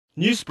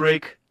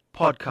Newsbreak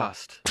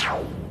Podcast.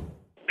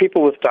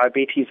 People with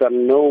diabetes are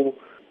no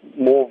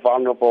more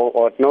vulnerable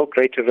or at no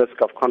greater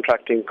risk of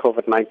contracting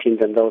COVID-19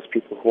 than those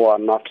people who are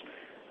not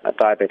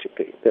diabetic.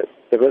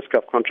 The risk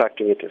of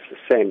contracting it is the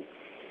same.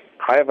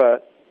 However,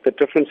 the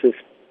difference is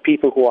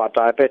people who are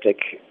diabetic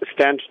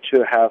stand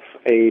to have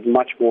a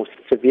much more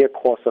severe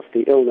course of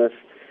the illness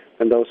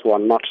than those who are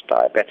not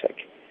diabetic.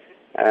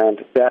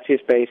 And that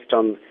is based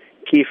on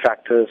key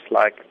factors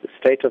like the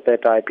state of their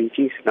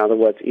diabetes, in other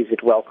words, is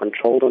it well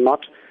controlled or not,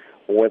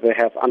 or whether they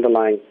have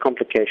underlying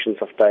complications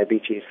of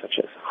diabetes such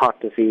as heart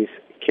disease,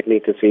 kidney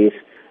disease,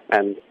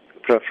 and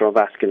peripheral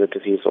vascular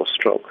disease or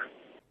stroke.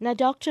 Now,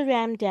 Dr.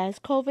 Ramdass,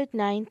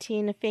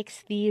 COVID-19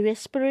 affects the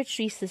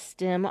respiratory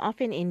system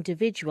of an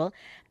individual,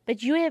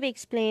 but you have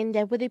explained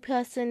that with a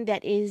person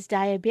that is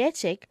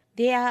diabetic,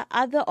 there are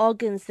other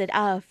organs that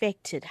are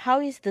affected.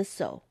 How is this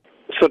so?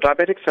 So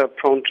diabetics are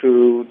prone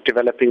to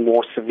developing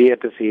more severe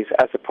disease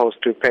as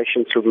opposed to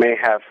patients who may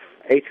have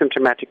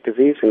asymptomatic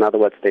disease. In other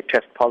words, they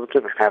test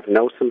positive and have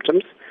no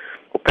symptoms,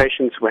 or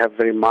patients who have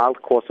very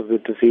mild course of the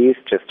disease,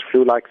 just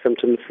flu-like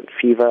symptoms,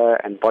 fever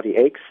and body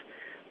aches,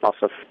 loss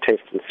of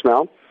taste and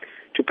smell,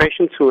 to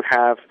patients who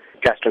have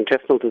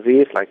gastrointestinal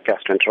disease like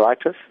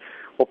gastroenteritis,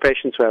 or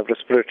patients who have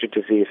respiratory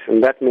disease.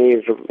 And that may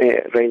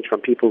range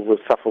from people who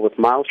suffer with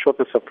mild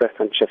shortness of breath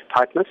and chest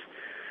tightness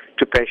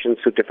to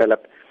patients who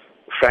develop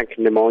frank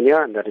pneumonia,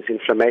 and that is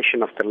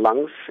inflammation of the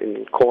lungs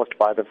caused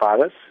by the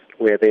virus,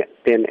 where they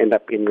then end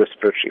up in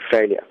respiratory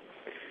failure.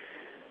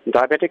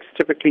 Diabetics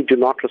typically do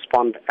not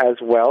respond as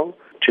well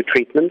to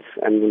treatments,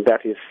 and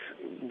that is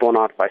borne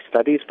out by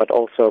studies, but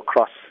also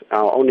across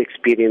our own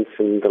experience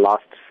in the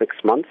last 6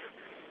 months.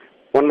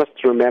 One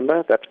must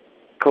remember that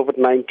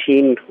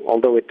COVID-19,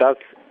 although it does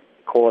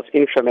cause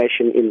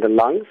inflammation in the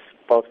lungs,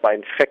 both by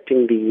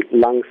infecting the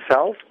lung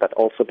cells, but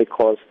also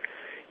because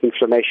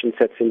inflammation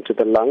sets into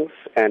the lungs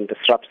and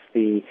disrupts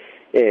the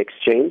air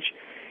exchange,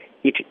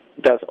 it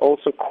does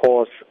also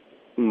cause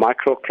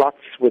microclots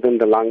within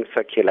the lung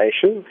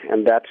circulation,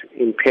 and that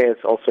impairs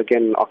also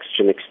again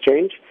oxygen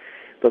exchange.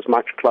 Those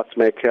microclots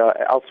may occur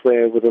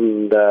elsewhere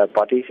within the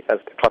body as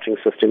the clotting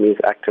system is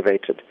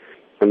activated.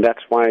 And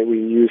that's why we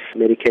use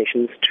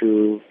medications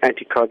to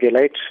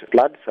anticoagulate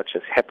blood, such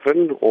as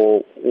heparin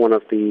or one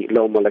of the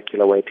low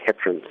molecular weight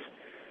heparins.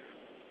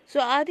 So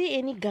are there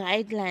any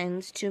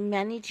guidelines to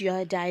manage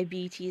your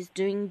diabetes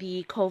during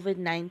the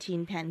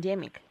COVID-19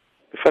 pandemic?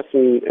 First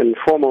and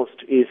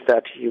foremost is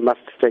that you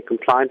must stay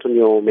compliant on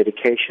your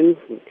medication.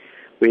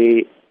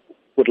 We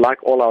would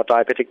like all our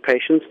diabetic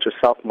patients to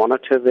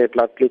self-monitor their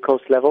blood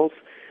glucose levels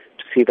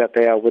to see that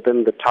they are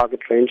within the target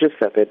ranges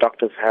that their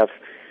doctors have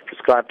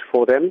prescribed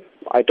for them.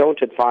 I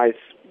don't advise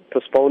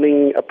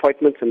postponing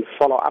appointments and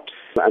follow-ups,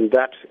 and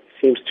that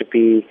seems to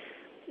be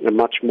a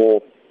much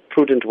more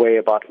prudent way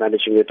about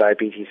managing your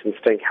diabetes and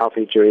staying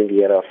healthy during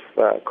the era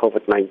of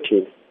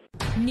COVID-19.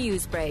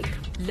 Newsbreak,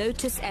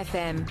 Lotus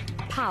FM,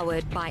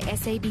 powered by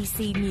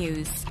SABC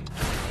News.